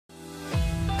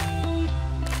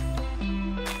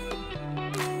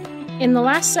In the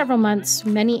last several months,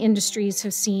 many industries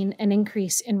have seen an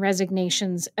increase in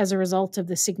resignations as a result of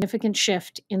the significant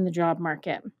shift in the job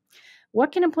market.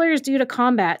 What can employers do to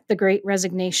combat the Great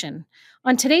Resignation?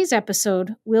 On today's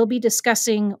episode, we'll be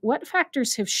discussing what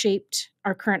factors have shaped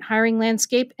our current hiring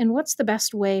landscape and what's the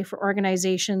best way for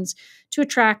organizations to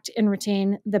attract and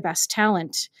retain the best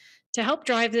talent. To help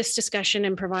drive this discussion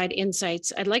and provide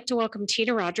insights, I'd like to welcome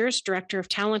Tina Rogers, Director of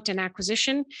Talent and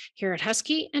Acquisition here at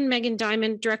Husky, and Megan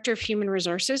Diamond, Director of Human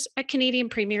Resources at Canadian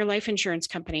Premier Life Insurance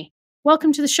Company.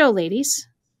 Welcome to the show, ladies.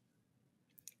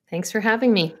 Thanks for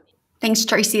having me. Thanks,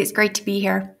 Tracy. It's great to be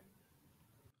here.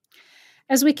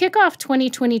 As we kick off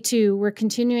 2022, we're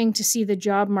continuing to see the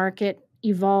job market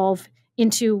evolve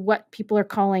into what people are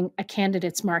calling a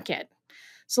candidates market.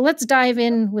 So let's dive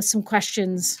in with some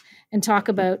questions and talk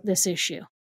about this issue.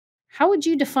 How would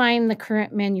you define the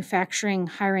current manufacturing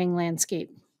hiring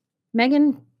landscape?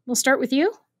 Megan, we'll start with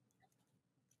you.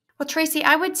 Well, Tracy,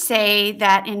 I would say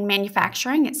that in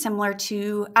manufacturing, it's similar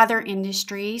to other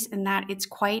industries in that it's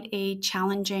quite a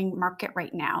challenging market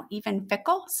right now, even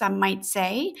fickle, some might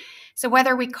say. So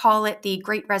whether we call it the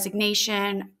Great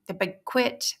Resignation, the Big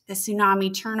Quit, the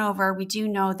tsunami turnover, we do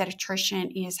know that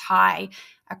attrition is high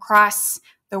across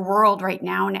the world right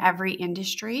now in every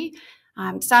industry.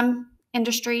 Some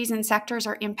industries and sectors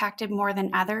are impacted more than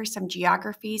others. Some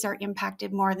geographies are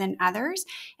impacted more than others.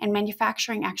 And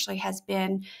manufacturing actually has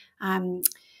been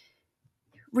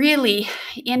really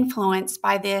influenced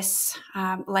by this,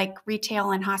 like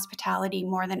retail and hospitality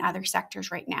more than other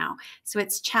sectors right now. So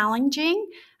it's challenging,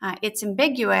 it's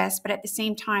ambiguous, but at the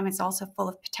same time, it's also full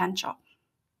of potential.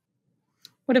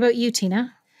 What about you,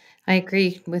 Tina? I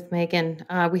agree with Megan.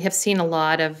 We have seen a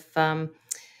lot of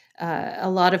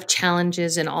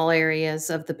challenges in all areas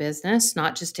of the business,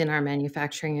 not just in our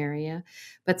manufacturing area,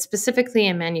 but specifically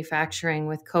in manufacturing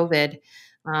with COVID.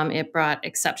 It brought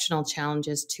exceptional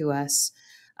challenges to us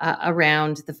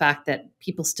around the fact that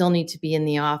people still need to be in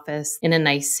the office in a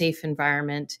nice, safe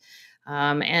environment.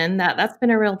 And that's been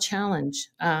a real challenge.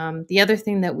 The other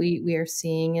thing that we are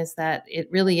seeing is that it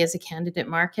really is a candidate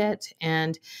market,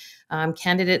 and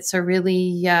candidates are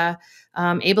really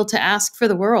able to ask for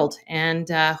the world and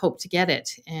hope to get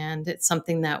it. And it's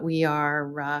something that we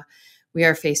are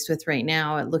faced with right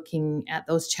now, at looking at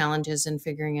those challenges and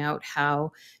figuring out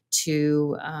how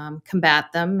to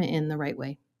combat them in the right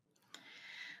way.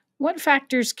 What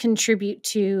factors contribute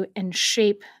to and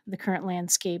shape the current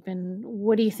landscape, and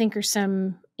what do you think are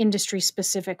some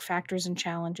industry-specific factors and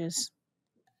challenges?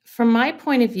 From my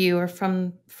point of view, or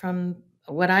from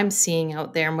what I'm seeing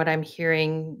out there and what I'm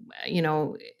hearing,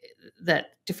 that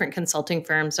different consulting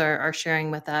firms are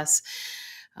sharing with us,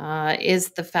 is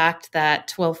the fact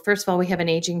that, well, first of all, we have an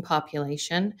aging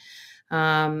population.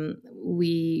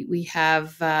 We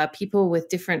have people with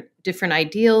different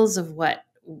ideals of what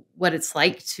it's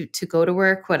like to go to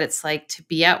work, what it's like to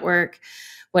be at work,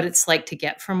 what it's like to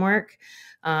get from work.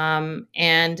 And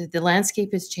the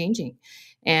landscape is changing.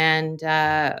 And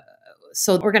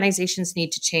so organizations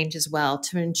need to change as well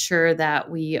to ensure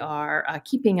that we are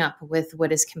keeping up with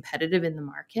what is competitive in the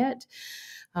market.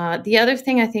 The other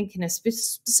thing I think,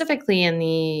 specifically in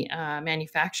the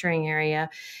manufacturing area,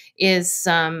 is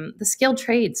the skilled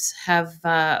trades have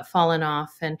fallen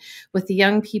off. And with the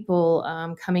young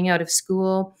people coming out of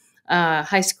school,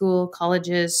 high school,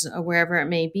 colleges, wherever it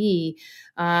may be,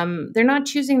 they're not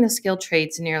choosing the skilled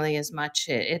trades nearly as much.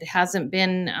 It hasn't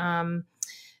been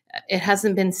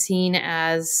seen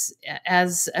as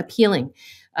appealing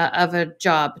of a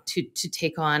job to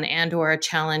take on, and or a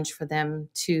challenge for them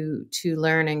to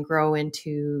learn and grow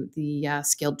into the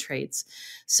skilled trades.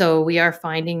 So we are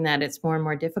finding that it's more and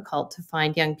more difficult to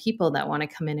find young people that want to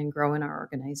come in and grow in our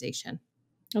organization.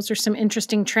 Those are some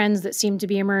interesting trends that seem to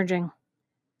be emerging.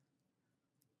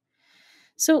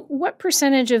 So what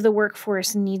percentage of the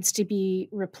workforce needs to be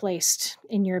replaced,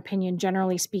 in your opinion,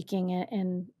 generally speaking,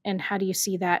 and how do you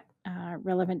see that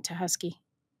relevant to Husky?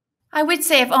 I would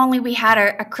say if only we had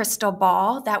a crystal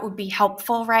ball, that would be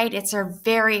helpful, right? It's a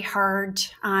very hard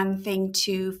thing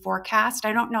to forecast.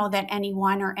 I don't know that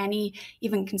anyone or any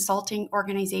even consulting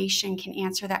organization can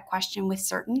answer that question with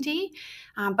certainty.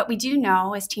 But we do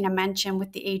know, as Tina mentioned,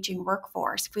 with the aging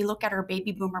workforce, if we look at our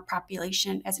baby boomer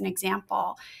population as an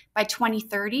example, by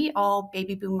 2030, all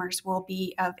baby boomers will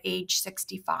be of age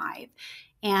 65.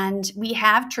 And we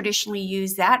have traditionally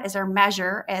used that as our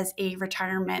measure as a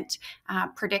retirement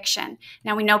prediction.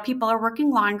 Now, we know people are working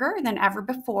longer than ever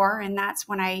before, and that's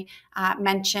when I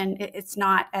mentioned it's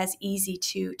not as easy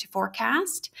to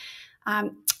forecast.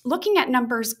 Looking at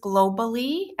numbers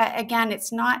globally, again,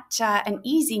 it's not an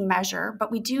easy measure,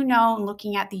 but we do know,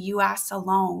 looking at the US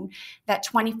alone, that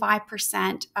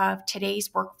 25% of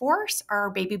today's workforce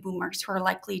are baby boomers who are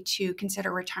likely to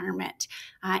consider retirement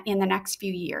in the next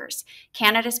few years.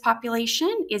 Canada's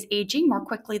population is aging more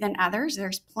quickly than others.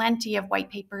 There's plenty of white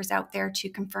papers out there to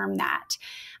confirm that.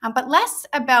 But less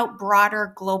about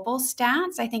broader global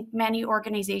stats. I think many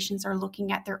organizations are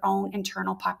looking at their own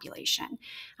internal population.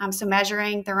 So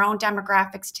measuring their own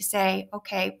demographics to say,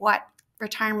 okay, what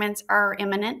retirements are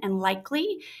imminent and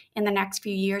likely in the next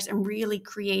few years, and really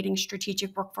creating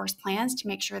strategic workforce plans to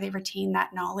make sure they retain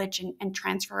that knowledge and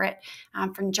transfer it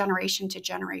from generation to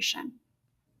generation.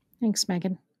 Thanks,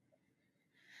 Megan.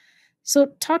 So,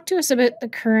 talk to us about the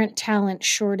current talent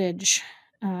shortage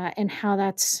and how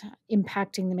that's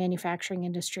impacting the manufacturing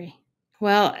industry.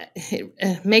 Well,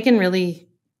 Megan really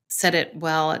said it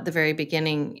well at the very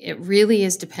beginning. It really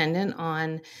is dependent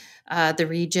on the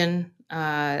region.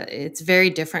 It's very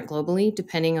different globally,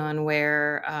 depending on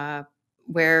where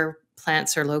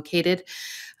plants are located,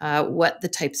 what the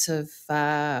types of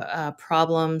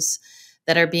problems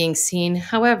that are being seen.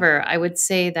 However, I would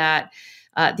say that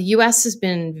the U.S. has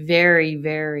been a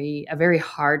very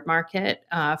hard market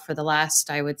for the last,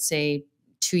 I would say,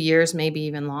 2 years, maybe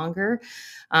even longer.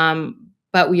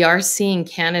 But we are seeing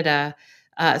Canada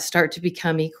start to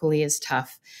become equally as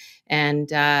tough. And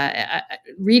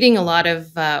reading a lot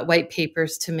of white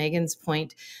papers, to Megan's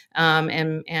point,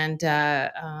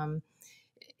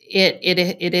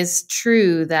 it is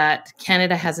true that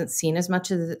Canada hasn't seen as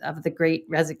much of the Great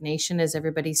Resignation as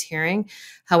everybody's hearing.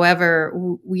 However,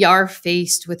 we are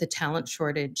faced with a talent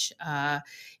shortage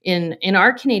in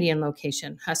our Canadian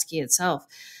location, Husky itself.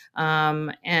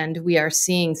 And we are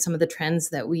seeing some of the trends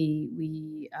that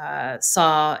we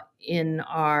saw in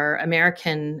our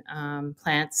American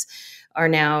plants are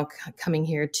now coming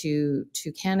here to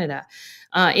Canada.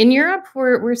 In Europe,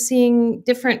 we're seeing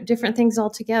different things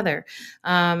altogether.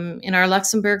 In our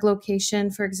Luxembourg location,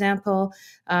 for example,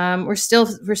 we're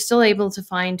still able to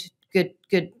find good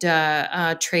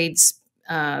trades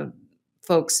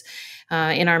folks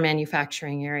in our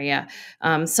manufacturing area.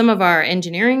 Some of our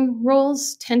engineering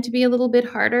roles tend to be a little bit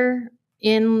harder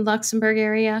in Luxembourg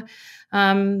area,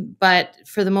 but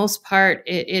for the most part,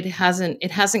 it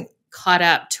hasn't caught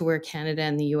up to where Canada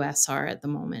and the US are at the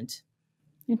moment.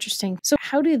 Interesting. So,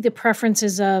 how do the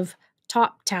preferences of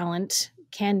top talent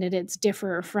candidates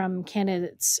differ from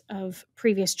candidates of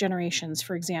previous generations,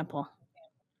 for example?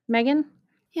 Megan?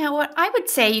 Yeah, what I would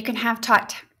say, you can have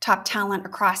top talent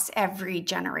across every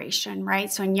generation,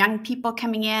 right? So in young people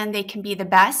coming in, they can be the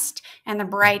best and the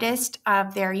brightest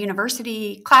of their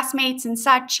university classmates and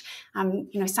such.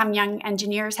 Some young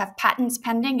engineers have patents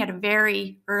pending at a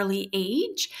very early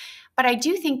age. But I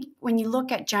do think when you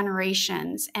look at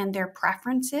generations and their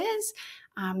preferences,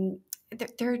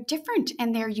 they're different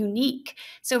and they're unique.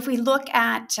 So if we look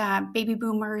at baby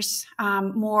boomers,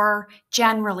 more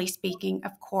generally speaking,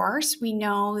 of course, we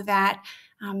know that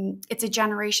it's a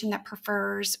generation that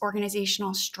prefers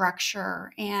organizational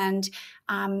structure and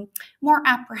more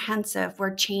apprehensive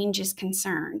where change is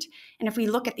concerned. And if we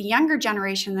look at the younger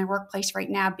generation in the workplace right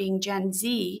now, being Gen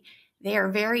Z, they are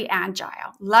very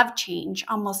agile, love change,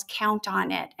 almost count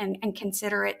on it, and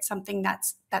consider it something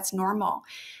that's normal.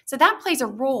 So that plays a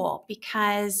role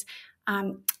because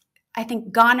I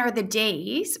think gone are the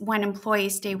days when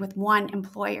employees stay with one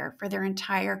employer for their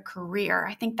entire career.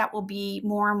 I think that will be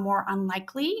more and more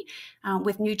unlikely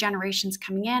with new generations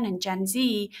coming in, and Gen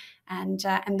Z and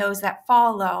those that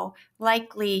follow.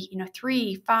 Likely,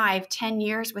 3, 5, 10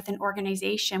 years with an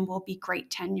organization will be great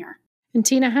tenure. And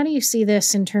Tina, how do you see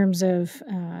this in terms of,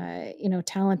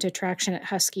 talent attraction at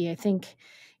Husky? I think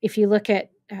if you look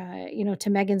at, to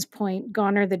Megan's point,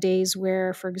 gone are the days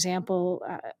where, for example,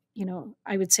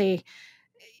 I would say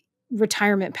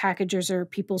retirement packages are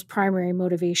people's primary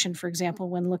motivation, for example,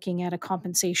 when looking at a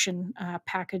compensation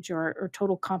package or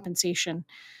total compensation.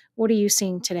 What are you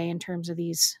seeing today in terms of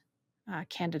these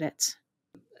candidates?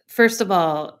 First of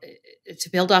all, to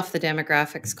build off the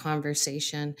demographics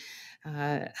conversation,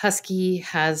 Husky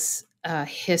has a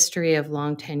history of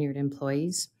long tenured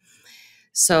employees.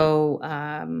 So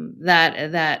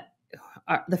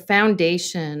the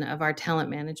foundation of our talent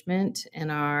management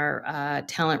and our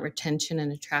talent retention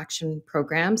and attraction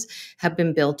programs have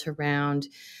been built around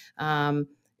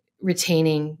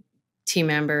retaining team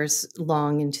members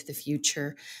long into the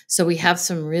future. So we have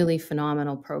some really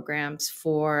phenomenal programs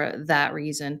for that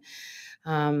reason.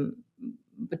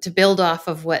 But to build off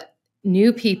of what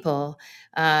new people,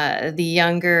 the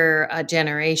younger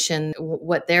generation,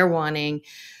 what they're wanting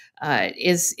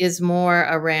is more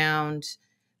around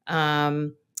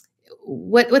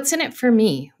What's in it for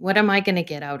me? What am I going to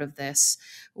get out of this?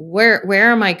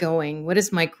 Where am I going? What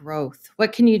is my growth?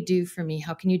 What can you do for me?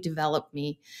 How can you develop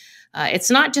me? It's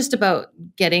not just about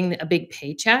getting a big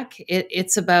paycheck.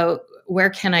 It's about where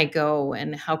can I go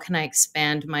and how can I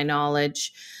expand my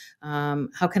knowledge?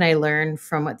 How can I learn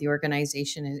from what the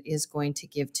organization is going to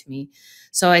give to me?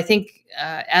 So I think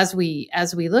as we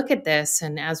look at this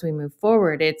and as we move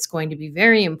forward, it's going to be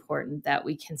very important that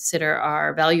we consider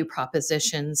our value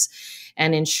propositions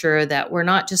and ensure that we're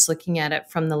not just looking at it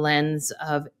from the lens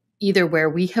of either where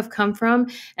we have come from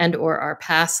and or our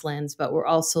past lens, but we're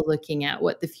also looking at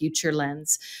what the future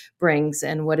lens brings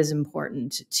and what is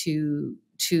important to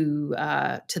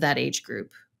that age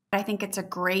group. I think it's a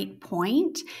great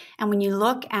point. And when you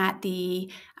look at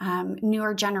the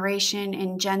newer generation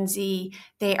in Gen Z,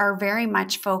 they are very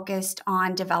much focused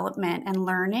on development and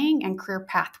learning and career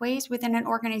pathways within an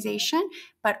organization,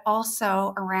 but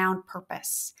also around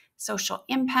purpose, social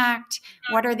impact.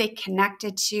 What are they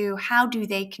connected to? How do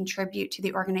they contribute to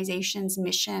the organization's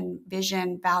mission,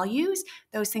 vision, values?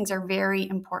 Those things are very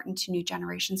important to new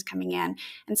generations coming in.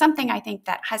 And something I think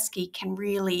that Husky can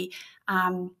really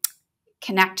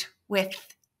connect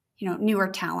with, newer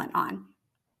talent on.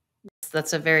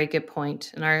 That's a very good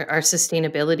point. And our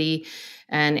sustainability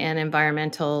and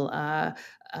environmental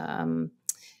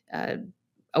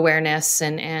awareness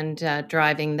and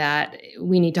driving that,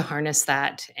 we need to harness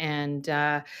that and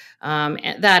our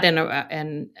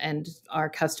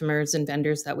customers and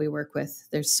vendors that we work with.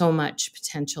 There's so much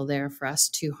potential there for us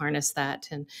to harness that,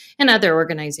 and other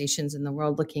organizations in the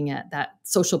world looking at that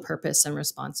social purpose and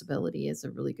responsibility is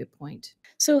a really good point.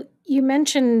 So you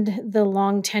mentioned the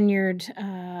long tenured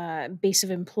base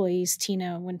of employees,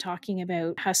 Tina, when talking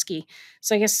about Husky.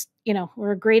 So I guess,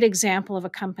 we're a great example of a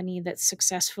company that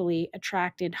successfully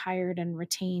attracted, hired, and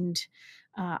retained,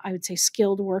 I would say,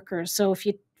 skilled workers. So if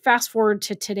you fast forward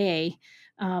to today,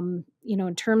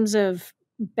 in terms of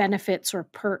benefits or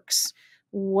perks,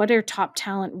 what are top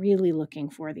talent really looking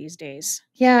for these days?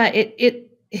 Yeah,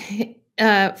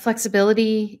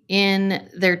 flexibility in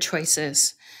their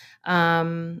choices.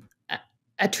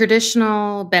 A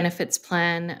traditional benefits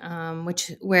plan,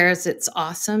 whereas it's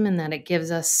awesome in that it gives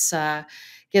us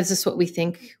what we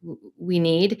think we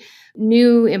need.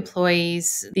 New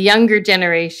employees, the younger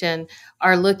generation,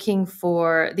 are looking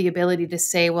for the ability to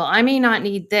say, well, I may not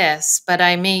need this, but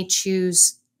I may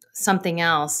choose something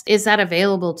else. Is that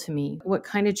available to me? What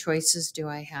kind of choices do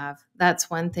I have?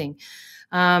 That's one thing.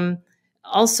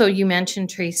 Also, you mentioned,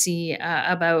 Tracy,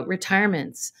 about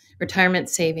retirement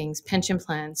savings, pension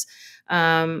plans.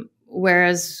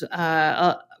 Whereas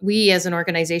we as an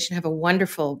organization have a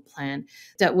wonderful plan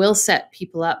that will set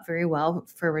people up very well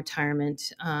for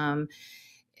retirement.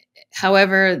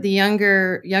 However, the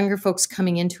younger folks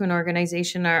coming into an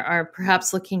organization are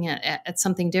perhaps looking at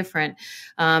something different.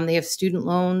 They have student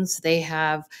loans. They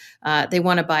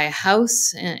want to buy a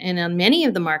house, and on many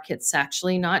of the markets,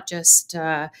 actually, not just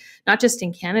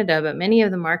in Canada, but many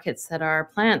of the markets that our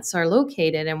plants are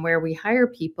located and where we hire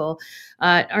people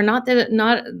are not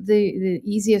the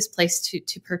easiest place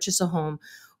to purchase a home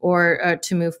or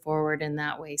to move forward in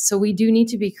that way. So we do need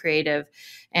to be creative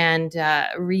and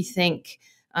rethink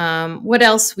what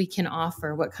else we can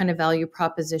offer, what kind of value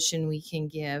proposition we can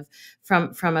give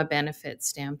from a benefit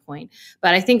standpoint.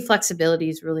 But I think flexibility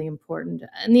is really important.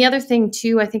 And the other thing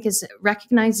too, I think, is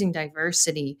recognizing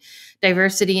diversity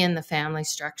in the family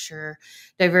structure,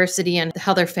 diversity in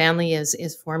how their family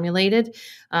is formulated.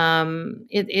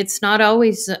 It's not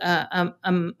always a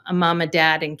mom, a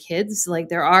dad, and kids. Like,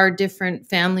 there are different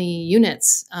family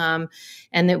units,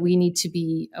 and that we need to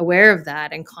be aware of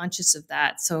that and conscious of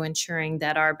that. So ensuring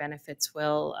that our benefits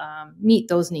will meet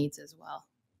those needs as well.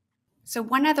 So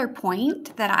one other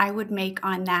point that I would make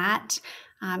on that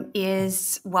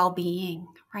is well-being,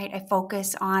 right? I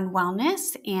focus on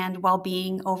wellness and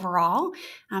well-being overall.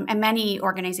 And many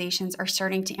organizations are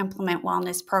starting to implement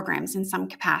wellness programs in some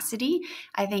capacity.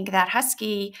 I think that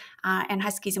Husky and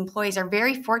Husky's employees are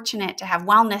very fortunate to have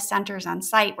wellness centers on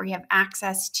site where you have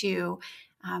access to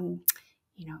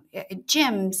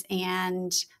gyms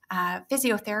and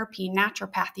physiotherapy,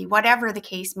 naturopathy, whatever the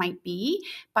case might be,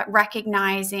 but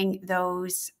recognizing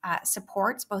those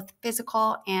supports, both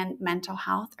physical and mental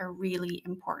health, are really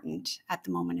important at the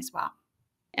moment as well.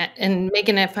 And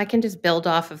Megan, if I can just build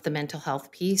off of the mental health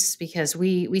piece, because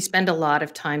we spend a lot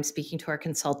of time speaking to our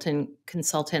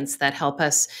consultants that help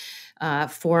us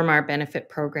form our benefit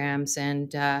programs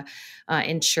and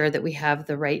ensure that we have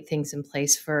the right things in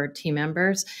place for team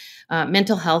members.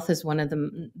 Mental health is one of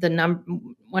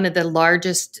the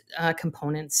largest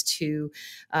components to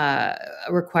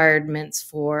requirements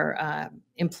for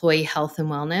employee health and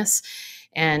wellness.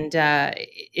 And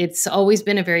it's always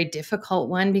been a very difficult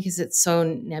one because it's so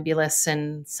nebulous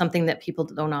and something that people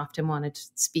don't often want to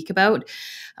speak about.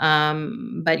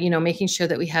 But, making sure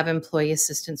that we have employee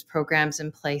assistance programs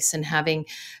in place and having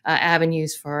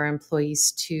avenues for our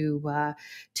employees to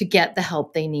get the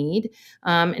help they need,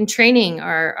 and training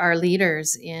our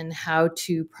leaders in how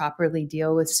to properly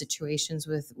deal with situations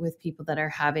with people that are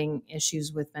having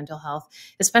issues with mental health,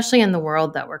 especially in the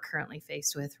world that we're currently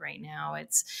faced with right now.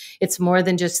 It's more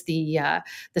than just the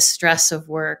stress of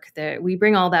work. That we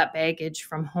bring all that baggage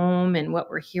from home and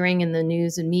what we're hearing in the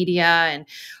news and media and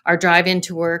our drive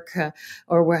into work,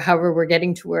 or however we're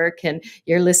getting to work, and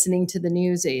you're listening to the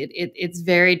news. It's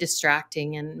very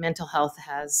distracting, and mental health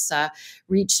has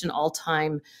reached an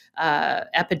all-time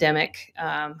epidemic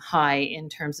high in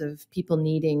terms of people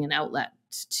needing an outlet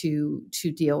to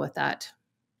deal with that.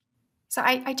 So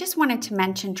I just wanted to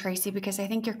mention, Tracy, because I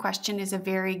think your question is a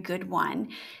very good one.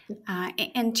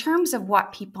 In terms of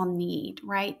what people need,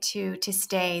 right, to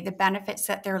stay, the benefits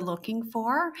that they're looking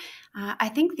for, I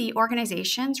think the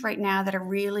organizations right now that are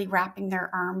really wrapping their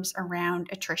arms around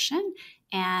attrition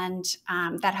and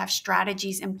that have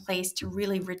strategies in place to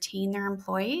really retain their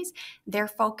employees, they're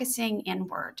focusing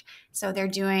inward. So they're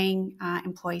doing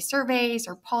employee surveys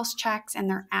or pulse checks, and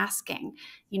they're asking,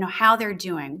 how they're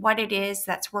doing, what it is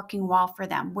that's working well for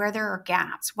them, where there are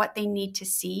gaps, what they need to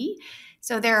see.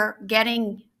 So they're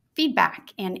getting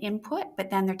feedback and input, but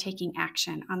then they're taking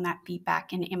action on that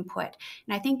feedback and input.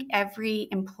 And I think every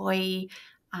employee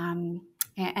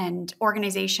and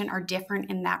organization are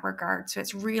different in that regard. So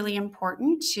it's really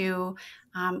important to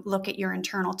look at your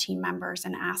internal team members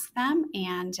and ask them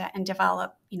and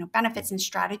develop, benefits and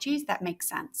strategies that make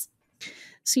sense.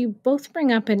 So you both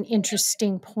bring up an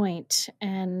interesting point.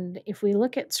 And if we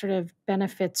look at sort of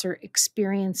benefits or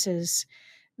experiences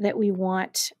that we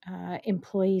want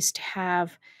employees to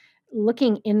have,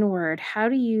 looking inward, how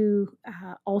do you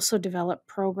also develop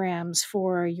programs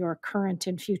for your current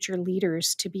and future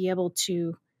leaders to be able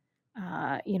to,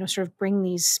 sort of bring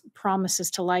these promises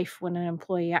to life when an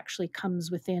employee actually comes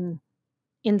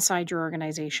inside your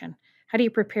organization? How do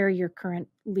you prepare your current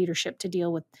leadership to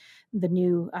deal with the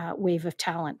new wave of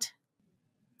talent?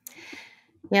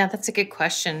 Yeah, that's a good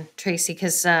question, Tracy,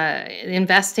 because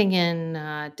investing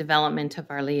in development of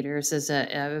our leaders is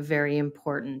a very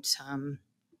important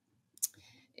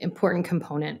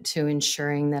component to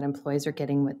ensuring that employees are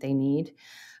getting what they need.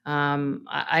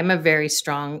 I'm a very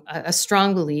strong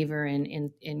believer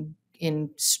in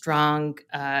strong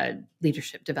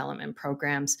leadership development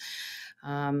programs.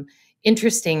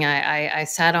 Interesting. I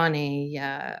sat on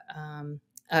a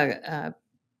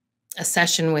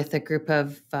session with a group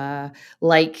of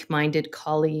like-minded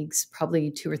colleagues probably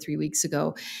 2 or 3 weeks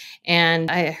ago, and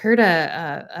I heard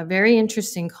a very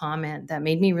interesting comment that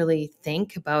made me really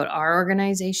think about our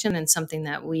organization and something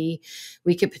that we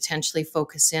could potentially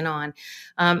focus in on.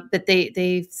 But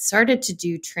they started to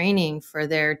do training for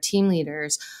their team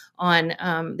leaders on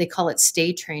they call it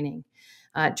stay training.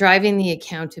 Driving the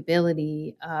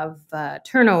accountability of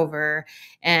turnover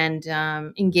and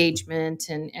engagement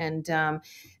and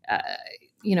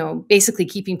basically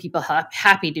keeping people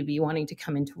happy to be wanting to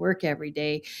come into work every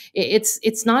day.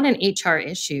 It's not an HR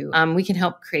issue. We can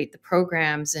help create the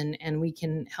programs and we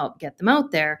can help get them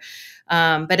out there.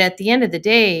 But at the end of the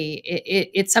day,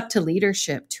 it's up to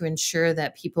leadership to ensure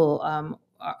that people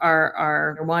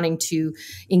are wanting to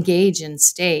engage and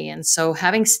stay. And so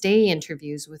having stay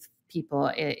interviews with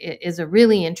people is a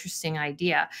really interesting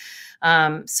idea.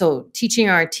 So teaching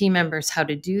our team members how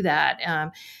to do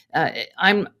that.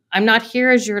 I'm not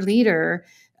here as your leader,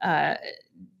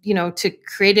 to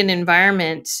create an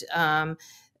environment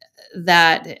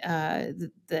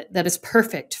that is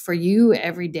perfect for you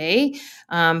every day.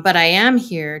 But I am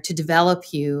here to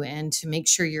develop you and to make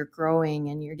sure you're growing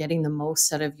and you're getting the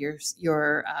most out of your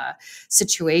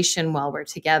situation while we're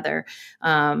together.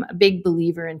 A big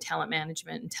believer in talent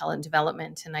management and talent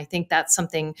development. And I think that's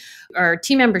something our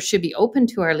team members should be open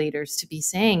to our leaders to be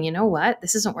saying, you know what,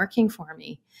 this isn't working for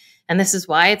me. And this is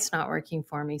why it's not working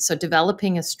for me. So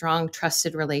developing a strong,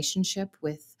 trusted relationship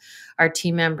with our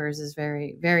team members is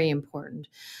very, very important.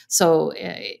 So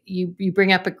you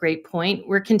bring up a great point.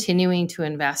 We're continuing to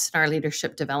invest in our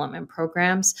leadership development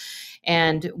programs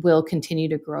and we'll continue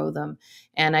to grow them.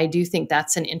 And I do think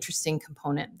that's an interesting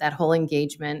component, that whole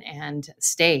engagement and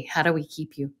stay. How do we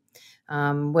keep you?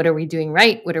 What are we doing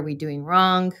right? What are we doing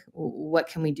wrong? What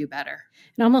can we do better?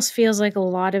 It almost feels like a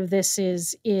lot of this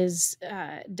is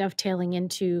dovetailing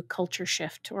into culture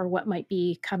shift, or what might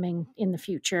be coming in the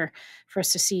future for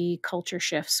us to see culture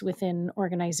shifts within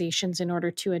organizations in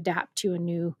order to adapt to a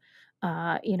new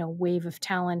wave of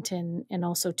talent, and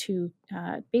also to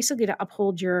basically to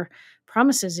uphold your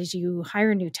promises as you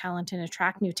hire new talent and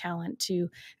attract new talent to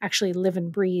actually live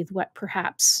and breathe what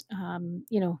perhaps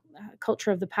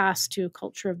culture of the past to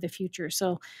culture of the future.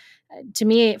 So to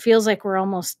me, it feels like we're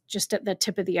almost just at the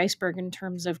tip of the iceberg in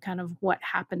terms of kind of what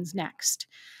happens next.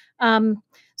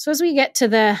 So as we get to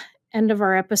the end of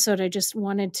our episode, I just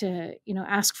wanted to,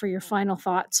 ask for your final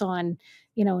thoughts on,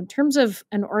 in terms of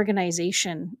an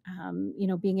organization,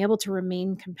 being able to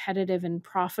remain competitive and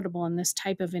profitable in this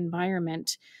type of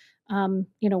environment.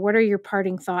 What are your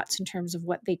parting thoughts in terms of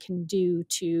what they can do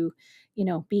to,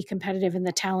 be competitive in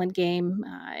the talent game,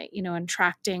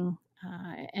 attracting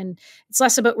and it's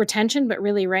less about retention, but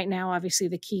really right now, obviously,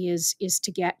 the key is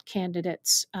to get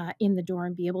candidates in the door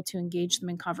and be able to engage them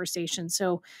in conversation.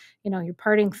 So, your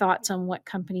parting thoughts on what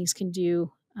companies can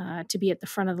do to be at the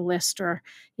front of the list, or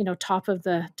top of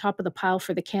the pile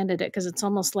for the candidate, because it's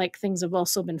almost like things have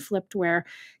also been flipped where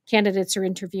candidates are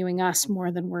interviewing us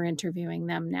more than we're interviewing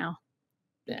them now.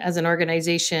 As an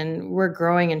organization, we're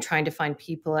growing and trying to find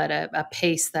people at a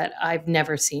pace that I've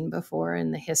never seen before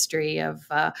in the history of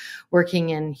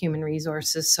working in human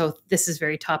resources. So this is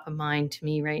very top of mind to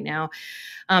me right now.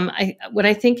 What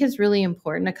I think is really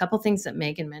important, a couple things that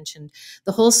Megan mentioned,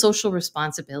 the whole social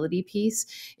responsibility piece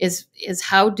is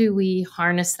how do we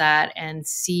harness that and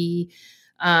see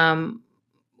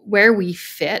where we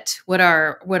fit, what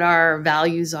our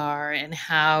values are, and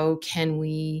how can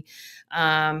we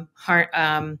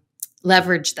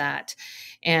leverage that.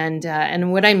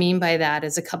 And what I mean by that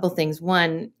is a couple things.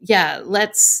 One, yeah,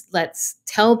 let's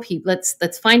tell people,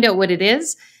 let's find out what it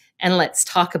is, and let's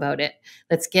talk about it.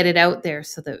 Let's get it out there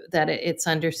so that it's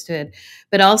understood.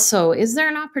 But also, is there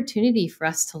an opportunity for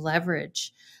us to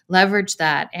leverage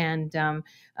that? And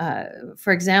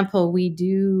for example, we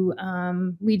do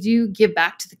give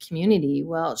back to the community.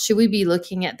 Well, should we be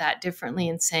looking at that differently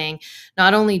and saying,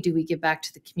 not only do we give back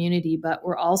to the community, but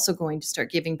we're also going to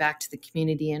start giving back to the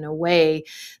community in a way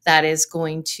that is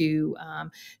going to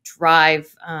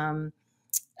drive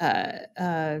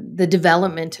the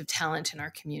development of talent in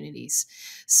our communities.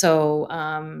 So,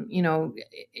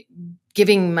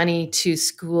 giving money to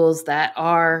schools that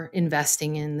are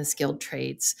investing in the skilled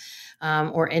trades,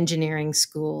 or engineering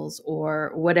schools,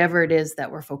 or whatever it is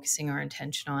that we're focusing our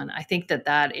attention on. I think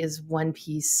that is one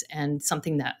piece, and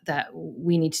something that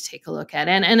we need to take a look at,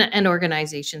 and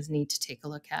organizations need to take a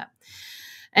look at.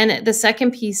 And the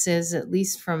second piece is, at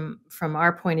least from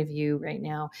our point of view right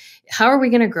now, how are we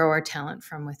going to grow our talent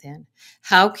from within?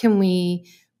 How can we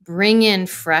bring in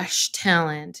fresh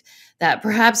talent that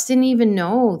perhaps didn't even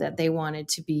know that they wanted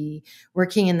to be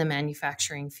working in the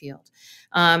manufacturing field?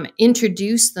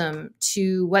 Introduce them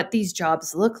to what these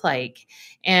jobs look like,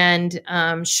 and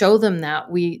show them that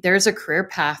there's a career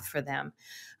path for them.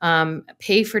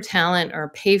 Pay for talent, or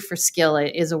pay for skill,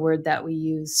 is a word that we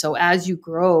use. So as you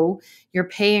grow, your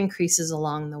pay increases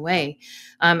along the way,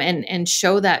 and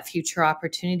show that future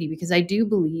opportunity, because I do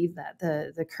believe that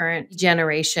the current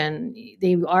generation,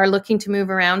 they are looking to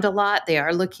move around a lot. They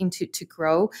are looking to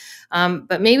grow,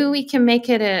 but maybe we can make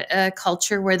it a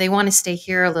culture where they want to stay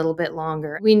here a little bit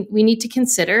longer. We need to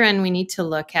consider, and we need to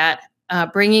look at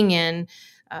bringing in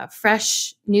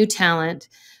fresh new talent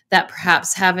that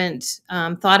perhaps haven't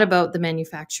thought about the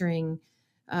manufacturing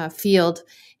field,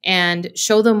 and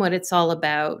show them what it's all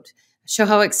about, show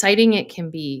how exciting it can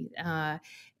be,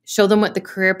 show them what the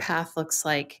career path looks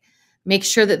like, make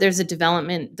sure that there's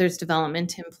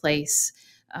development in place,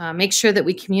 make sure that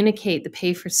we communicate the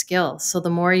pay for skill. So the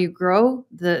more you grow,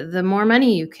 the more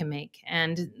money you can make,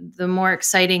 and the more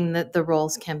exciting that the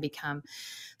roles can become.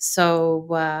 So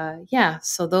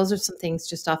so those are some things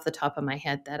just off the top of my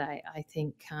head that I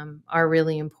think are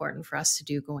really important for us to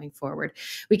do going forward.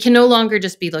 We can no longer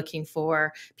just be looking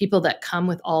for people that come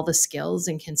with all the skills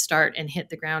and can start and hit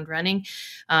the ground running.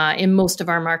 In most of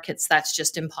our markets, that's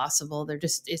just impossible.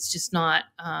 It's just not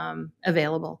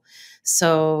available.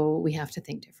 So we have to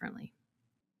think differently.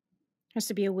 There has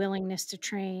to be a willingness to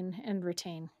train and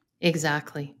retain.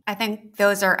 Exactly. I think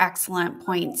those are excellent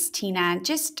points, Tina.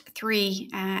 Just three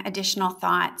additional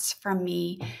thoughts from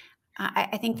me.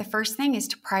 I think the first thing is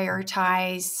to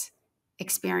prioritize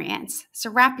experience.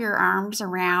 So wrap your arms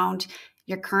around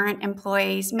your current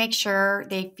employees, make sure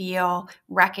they feel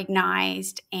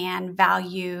recognized and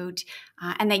valued,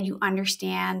 and that you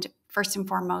understand first and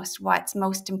foremost, what's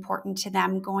most important to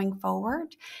them going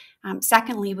forward.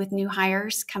 Secondly, with new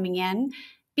hires coming in,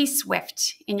 be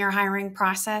swift in your hiring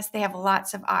process. They have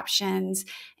lots of options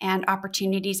and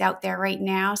opportunities out there right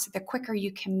now. So the quicker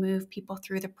you can move people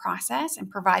through the process and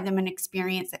provide them an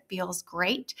experience that feels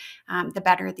great, the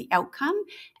better the outcome.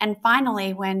 And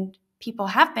finally, when people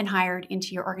have been hired into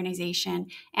your organization,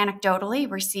 anecdotally,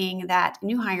 we're seeing that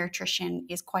new hire attrition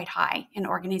is quite high in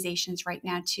organizations right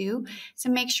now too. So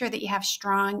make sure that you have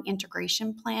strong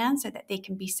integration plans so that they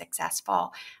can be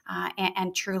successful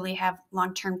and truly have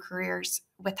long-term careers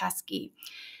with Husky.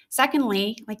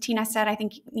 Secondly, like Tina said, I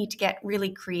think you need to get really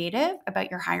creative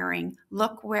about your hiring.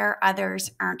 Look where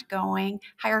others aren't going.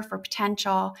 Hire for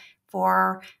potential,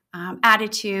 for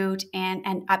attitude,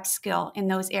 and upskill in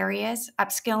those areas.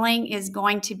 Upskilling is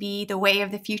going to be the way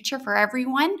of the future for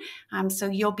everyone. So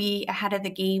you'll be ahead of the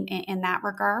game in that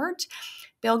regard.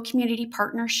 Build community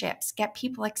partnerships, get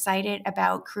people excited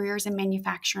about careers in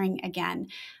manufacturing again.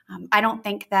 I don't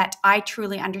think that I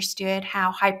truly understood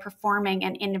how high performing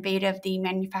and innovative the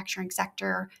manufacturing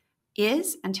sector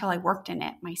is until I worked in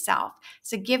it myself.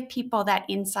 So give people that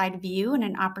inside view and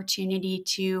an opportunity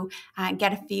to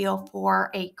get a feel for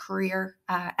a career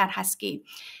at Husky.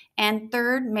 And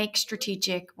third, make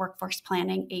strategic workforce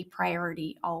planning a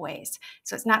priority always.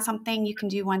 So it's not something you can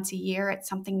do once a year. It's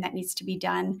something that needs to be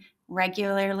done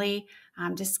regularly,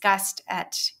 discussed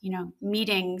at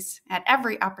meetings at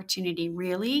every opportunity,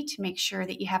 really, to make sure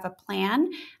that you have a plan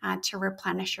to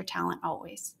replenish your talent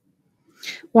always.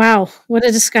 Wow, what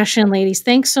a discussion, ladies.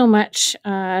 Thanks so much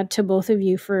to both of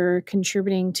you for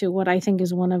contributing to what I think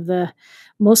is one of the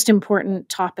most important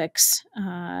topics,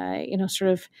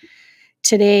 sort of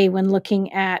today when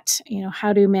looking at,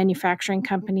 how do manufacturing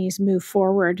companies move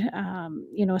forward,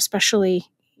 especially,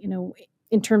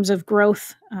 in terms of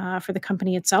growth for the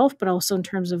company itself, but also in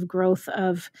terms of growth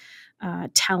of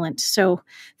talent. So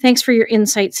thanks for your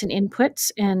insights and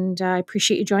inputs, and I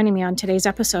appreciate you joining me on today's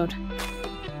episode.